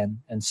Kyrie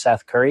and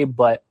Seth Curry.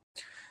 But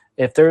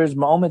if there's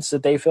moments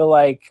that they feel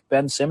like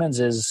Ben Simmons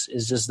is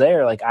just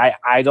there,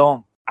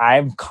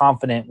 I'm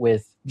confident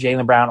with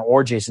Jaylen Brown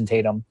or Jason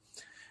Tatum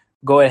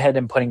go ahead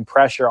and putting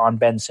pressure on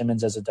Ben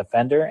Simmons as a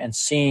defender and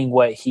seeing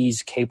what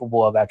he's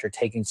capable of after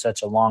taking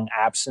such a long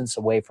absence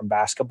away from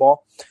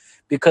basketball,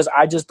 because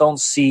I just don't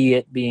see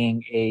it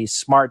being a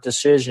smart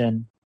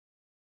decision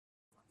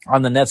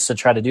on the Nets to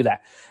try to do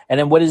that. And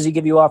then what does he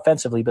give you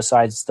offensively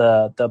besides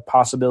the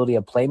possibility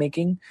of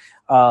playmaking?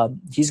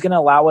 He's going to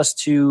allow us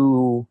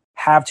to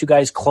have two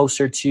guys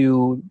closer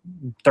to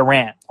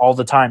Durant all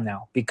the time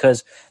now,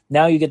 because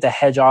now you get the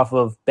hedge off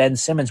of Ben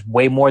Simmons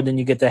way more than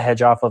you get the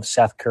hedge off of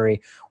Seth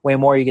Curry, way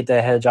more you get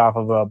the hedge off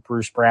of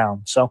Bruce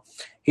Brown. So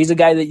he's a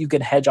guy that you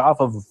can hedge off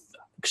of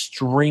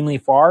extremely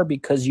far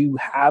because you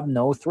have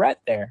no threat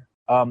there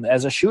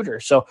as a shooter.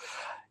 So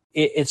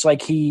it's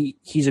like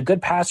he's a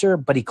good passer,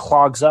 but he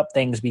clogs up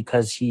things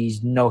because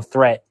he's no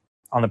threat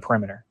on the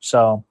perimeter.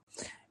 So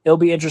it'll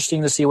be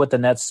interesting to see what the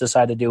Nets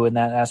decide to do in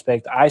that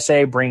aspect. I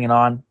say bring it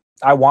on.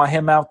 I want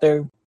him out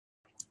there.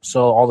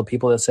 So all the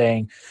people that are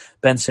saying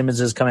Ben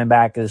Simmons is coming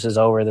back, this is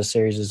over, the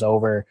series is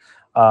over,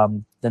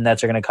 the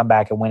Nets are going to come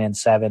back and win in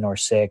 7 or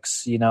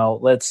 6. All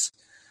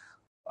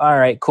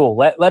right, cool.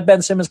 Let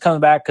Ben Simmons come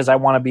back because I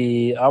want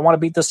to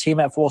beat this team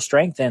at full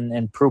strength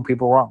and prove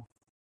people wrong.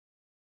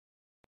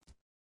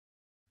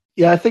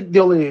 Yeah, I think the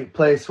only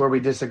place where we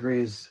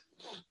disagree is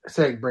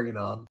saying bring it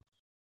on.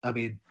 I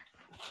mean,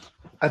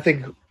 I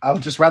think I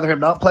would just rather him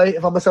not play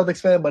if I'm a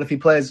Celtics fan, but if he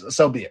plays,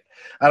 so be it.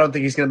 I don't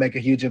think he's going to make a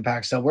huge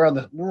impact. So we're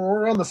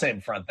on the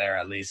same front there,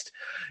 at least.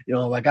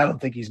 I don't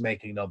think he's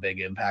making no big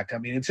impact. I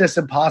mean, it's just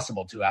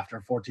impossible to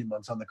after 14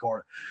 months on the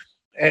court.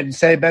 And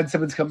say Ben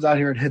Simmons comes out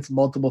here and hits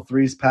multiple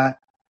threes, Pat,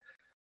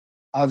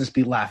 I'll just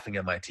be laughing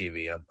at my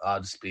TV.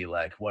 I'll just be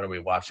like, what are we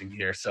watching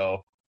here?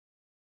 So,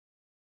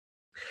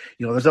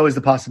 there's always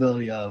the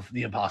possibility of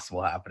the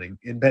impossible happening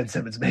in Ben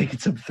Simmons making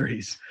some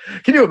threes.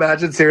 Can you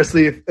imagine,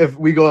 seriously, if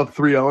we go up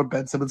 3-0 and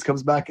Ben Simmons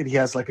comes back and he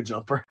has like a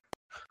jumper?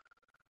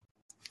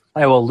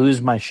 I will lose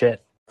my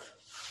shit.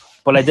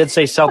 But I did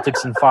say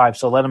Celtics in 5,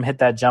 so let them hit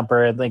that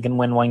jumper and they can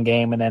win one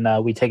game, and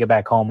then we take it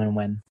back home and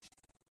win.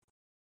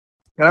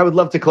 And I would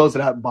love to close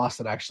it out in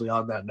Boston, actually,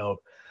 on that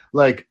note.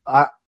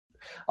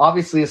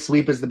 Obviously, a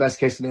sweep is the best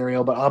case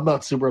scenario, but I'm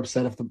not super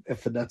upset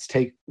if the Nets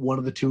take one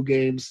of the 2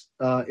 games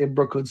in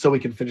Brooklyn so we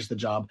can finish the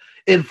job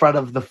in front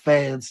of the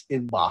fans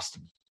in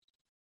Boston.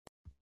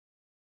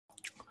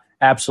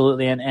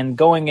 Absolutely. And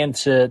going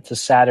into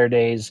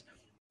Saturday's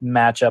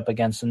matchup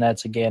against the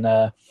Nets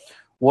again,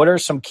 what are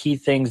some key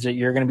things that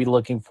you're going to be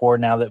looking for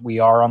now that we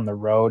are on the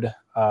road?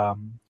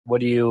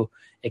 What are you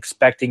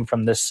expecting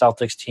from this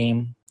Celtics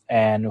team,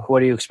 and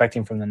what are you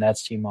expecting from the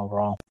Nets team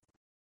overall?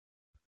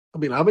 I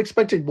mean, I'm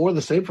expecting more of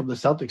the same from the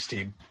Celtics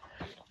team.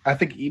 I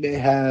think Ime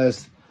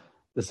has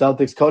the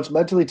Celtics coach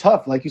mentally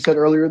tough. Like you said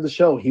earlier in the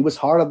show, he was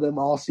hard on them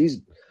all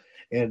season,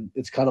 and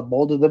it's kind of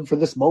molded them for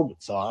this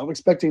moment. So I'm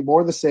expecting more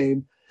of the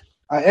same.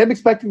 I am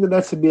expecting the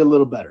Nets to be a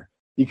little better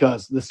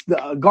because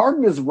the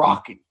Garden is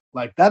rocking.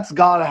 Like, that's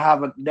got to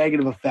have a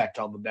negative effect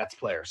on the Nets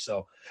players.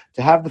 So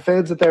to have the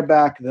fans at their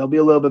back, they'll be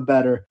a little bit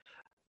better.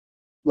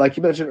 Like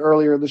you mentioned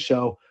earlier in the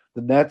show,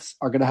 the Nets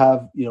are going to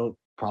have,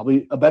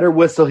 probably a better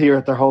whistle here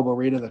at their home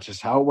arena. That's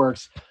just how it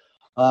works.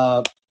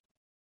 That's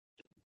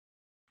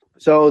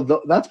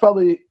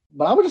probably,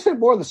 but I would just say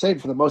more of the same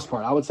for the most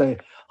part. I would say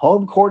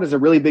home court is a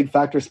really big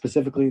factor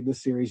specifically in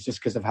this series just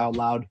because of how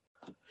loud,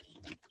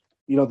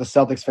 the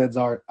Celtics fans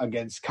are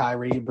against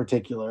Kyrie in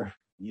particular.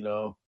 He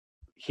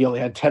only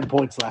had 10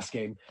 points last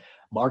game.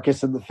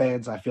 Marcus and the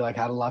fans, I feel like,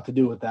 had a lot to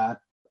do with that.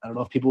 I don't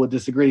know if people would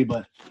disagree,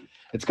 but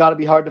it's got to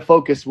be hard to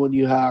focus when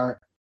you are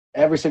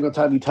every single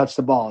time you touch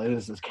the ball. It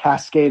is this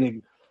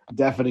cascading,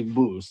 deafening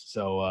boost.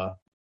 So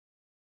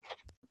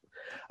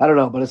I don't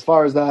know. But as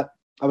far as that,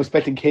 I'm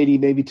expecting KD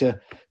maybe to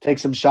take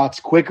some shots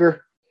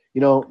quicker,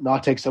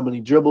 not take so many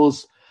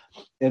dribbles,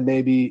 and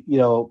maybe,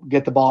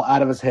 get the ball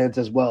out of his hands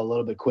as well a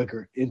little bit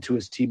quicker into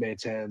his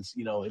teammates' hands,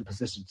 in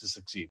position to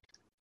succeed.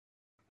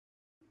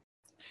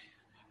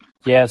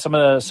 Yeah, some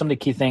of the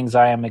key things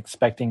I am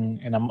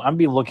expecting, and I'm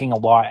be looking a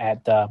lot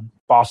at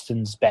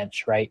Boston's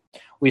bench, right?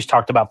 We just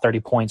talked about 30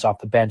 points off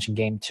the bench in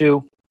game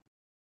 2.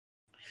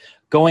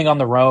 Going on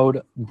the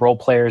road, role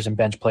players and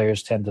bench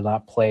players tend to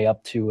not play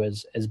up to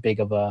as big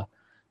of a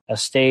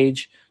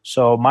stage.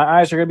 So my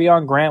eyes are going to be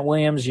on Grant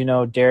Williams,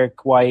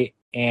 Derek White,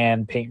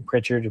 and Peyton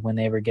Pritchard when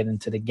they ever get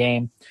into the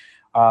game.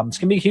 It's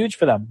going to be huge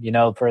for them,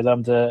 for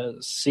them to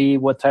see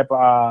what type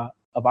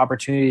of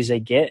opportunities they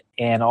get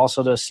and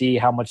also to see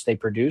how much they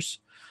produce.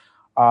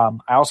 I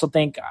also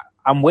think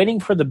I'm waiting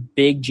for the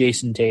big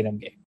Jason Tatum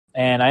game.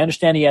 And I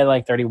understand he had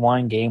like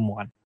 31 game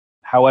 1.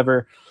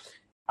 However,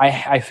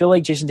 I feel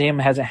like Jason Tatum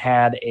hasn't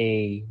had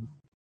a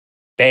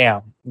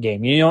bam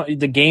game.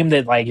 The game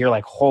that like you're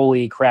like,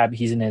 holy crap,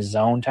 he's in his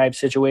zone type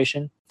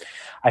situation.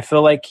 I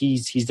feel like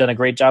he's done a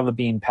great job of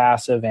being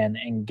passive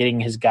and getting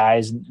his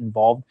guys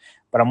involved.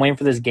 But I'm waiting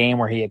for this game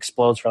where he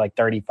explodes for like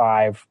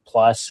 35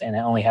 plus and it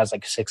only has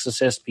like 6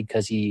 assists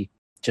because he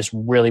just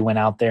really went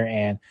out there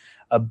and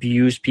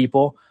abused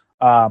people.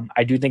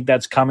 I do think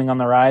that's coming on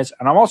the rise.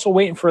 And I'm also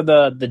waiting for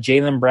the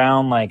Jaylen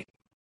Brown, like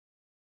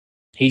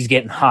he's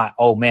getting hot.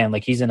 Oh man,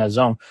 like he's in a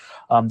zone.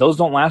 Those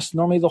don't last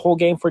normally the whole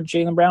game for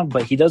Jaylen Brown,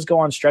 but he does go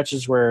on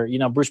stretches where,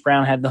 Bruce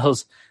Brown had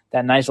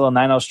that nice little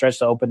 9-0 stretch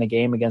to open the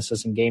game against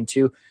us in game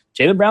 2.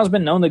 Jaylen Brown's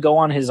been known to go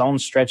on his own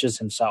stretches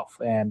himself,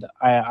 and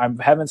I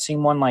haven't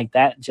seen one like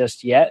that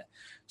just yet.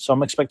 So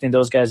I'm expecting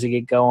those guys to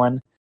get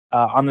going.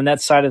 On the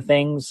Nets side of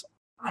things,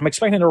 I'm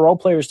expecting the role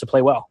players to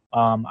play well.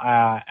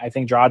 I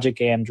think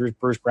Dragic and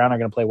Bruce Brown are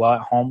going to play well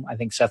at home. I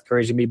think Seth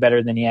Curry's going to be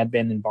better than he had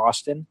been in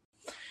Boston.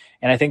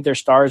 And I think their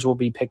stars will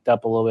be picked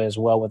up a little bit as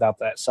well without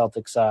that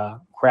Celtics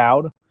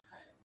crowd.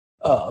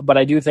 But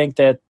I do think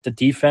that the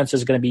defense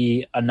is going to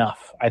be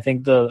enough. I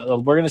think we're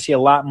going to see a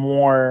lot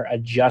more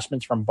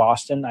adjustments from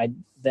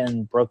Boston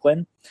than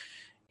Brooklyn.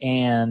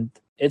 And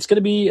it's going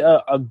to be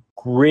a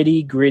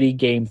gritty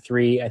game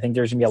 3. I think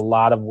there's going to be a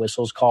lot of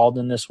whistles called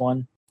in this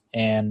one.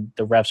 And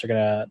the refs are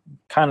going to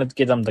kind of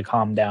get them to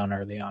calm down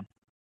early on.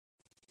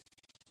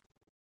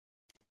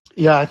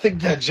 Yeah, I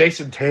think that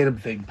Jason Tatum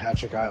thing,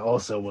 Patrick, I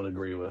also would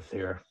agree with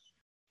here.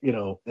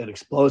 An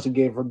explosion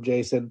game from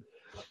Jason.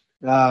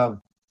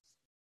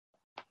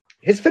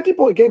 His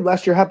 50-point game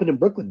last year happened in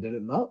Brooklyn, did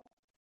it not?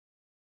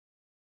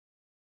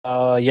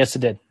 Yes, it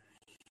did.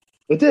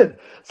 It did.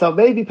 So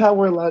maybe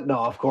Power – no,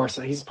 of course.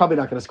 He's probably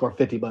not going to score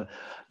 50, but,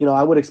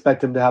 I would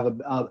expect him to have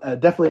a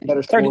definitely a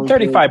better scoring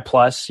 35 game.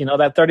 Plus.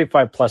 That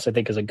 35 plus I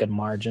think is a good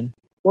margin.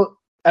 Well,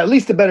 at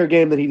least a better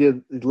game than he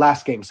did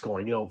last game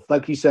scoring.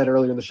 Like you said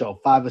earlier in the show,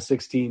 5 of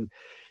 16,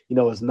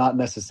 is not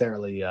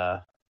necessarily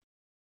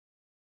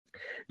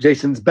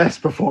Jason's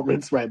best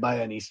performance, right,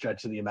 by any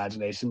stretch of the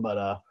imagination, but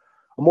a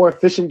more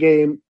efficient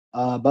game.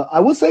 But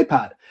I will say,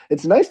 Pat,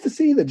 it's nice to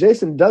see that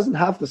Jason doesn't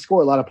have to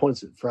score a lot of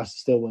points for us to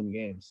still win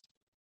games.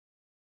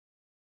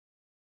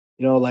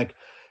 Like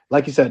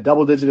you said,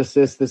 double-digit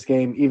assists this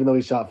game, even though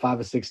he shot 5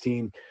 of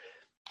 16.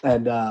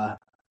 And,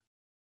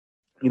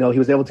 he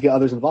was able to get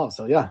others involved.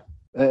 So, yeah.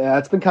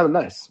 It's been kind of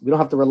nice. We don't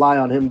have to rely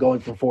on him going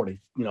for 40,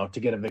 to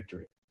get a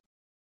victory.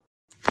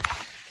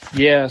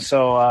 Yeah,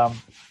 so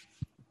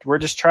we're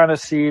just trying to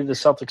see the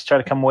Celtics try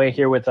to come away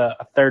here with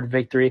a third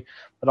victory,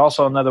 but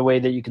also another way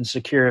that you can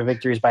secure a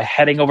victory is by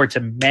heading over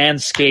to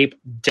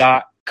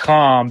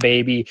manscaped.com,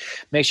 baby.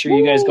 Make sure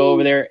you guys go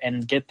over there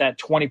and get that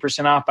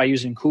 20% off by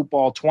using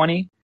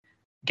Hoopball20.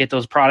 Get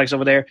those products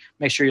over there.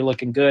 Make sure you're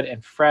looking good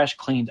and fresh,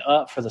 cleaned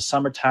up for the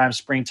summertime,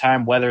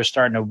 springtime. Weather is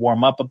starting to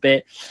warm up a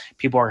bit.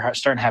 People are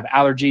starting to have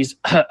allergies,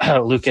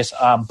 Lucas.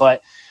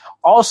 But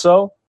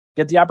also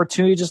get the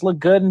opportunity to just look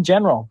good in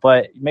general.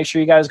 But make sure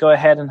you guys go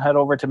ahead and head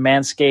over to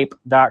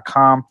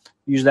manscaped.com.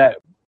 Use that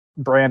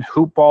brand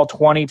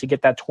Hoopball20 to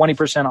get that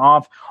 20%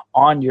 off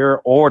on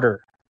your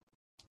order.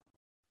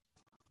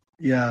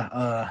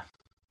 Yeah,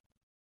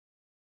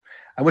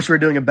 I wish we were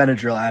doing a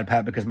Benadryl ad,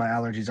 Pat, because my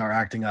allergies are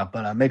acting up.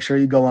 But make sure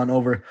you go on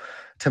over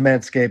to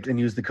Manscaped and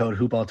use the code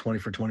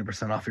Hoopball20 for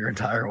 20% off your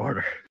entire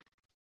order.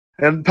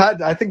 And,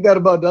 Pat, I think that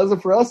about does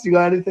it for us. You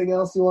got anything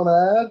else you want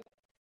to add?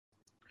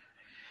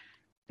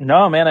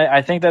 No, man,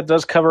 I think that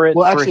does cover it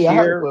for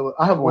here.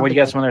 I have one you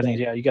got some other things?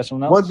 Yeah, you got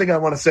something else? One thing I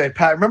want to say,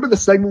 Pat, remember the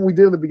segment we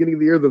did in the beginning of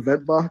the year, the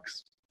vent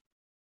box?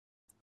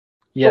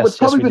 Yes, it's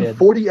probably been did.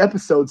 40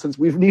 episodes since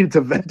we've needed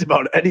to vent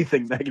about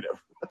anything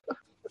negative.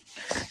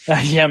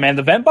 Yeah, man,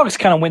 the vent box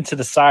kind of went to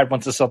the side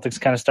once the Celtics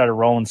kind of started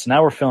rolling, so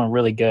now we're feeling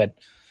really good.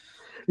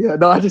 Yeah,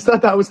 no, I just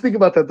thought that. I was thinking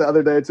about that the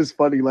other day. It's just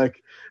funny.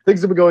 Like,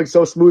 things have been going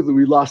so smoothly,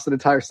 we lost an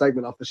entire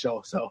segment off the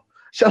show. So,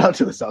 shout out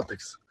to the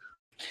Celtics.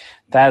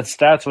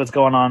 That's what's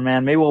going on,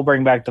 man. Maybe we'll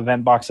bring back the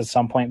vent box at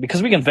some point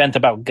because we can vent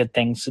about good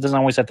things. It doesn't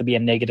always have to be a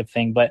negative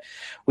thing, but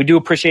we do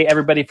appreciate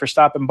everybody for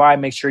stopping by.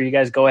 Make sure you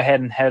guys go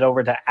ahead and head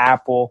over to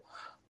Apple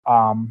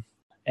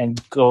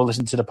and go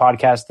listen to the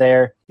podcast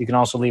there. You can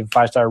also leave a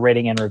 5-star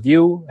rating and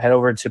review. Head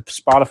over to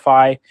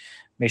Spotify.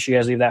 Make sure you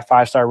guys leave that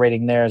 5-star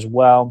rating there as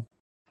well.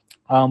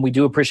 We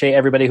do appreciate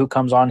everybody who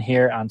comes on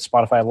here on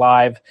Spotify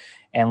Live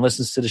and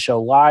listens to the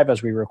show live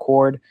as we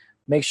record.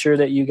 Make sure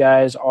that you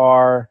guys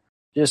are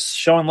just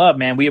showing love,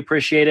 man. We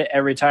appreciate it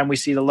every time we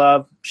see the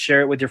love.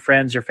 Share it with your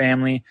friends, your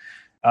family.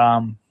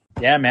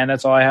 Yeah, man,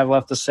 that's all I have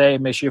left to say.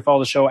 Make sure you follow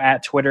the show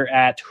at Twitter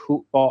at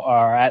Hoopball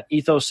or at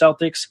Ethos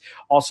Celtics.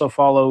 Also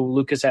follow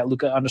Lucas at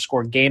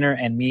Luca_Gainer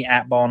and me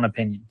at Ball and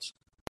Opinions.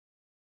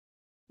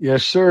 Yeah,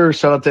 sure.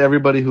 Shout out to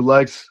everybody who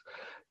likes,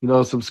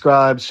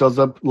 subscribes, shows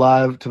up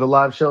live to the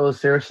live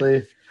shows.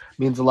 Seriously,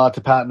 means a lot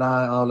to Pat and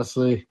I,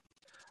 honestly.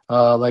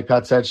 Like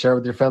Pat said, share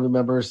with your family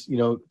members.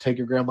 Take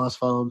your grandma's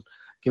phone.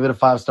 Give it a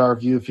 5-star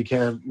review if you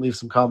can. Leave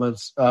some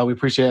comments. We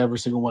appreciate every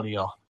single one of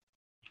y'all.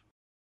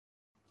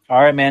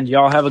 All right, man.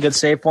 Y'all have a good,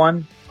 safe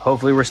one.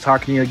 Hopefully we're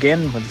talking to you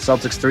again with the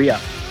Celtics 3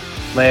 up.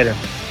 Later.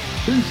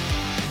 Peace.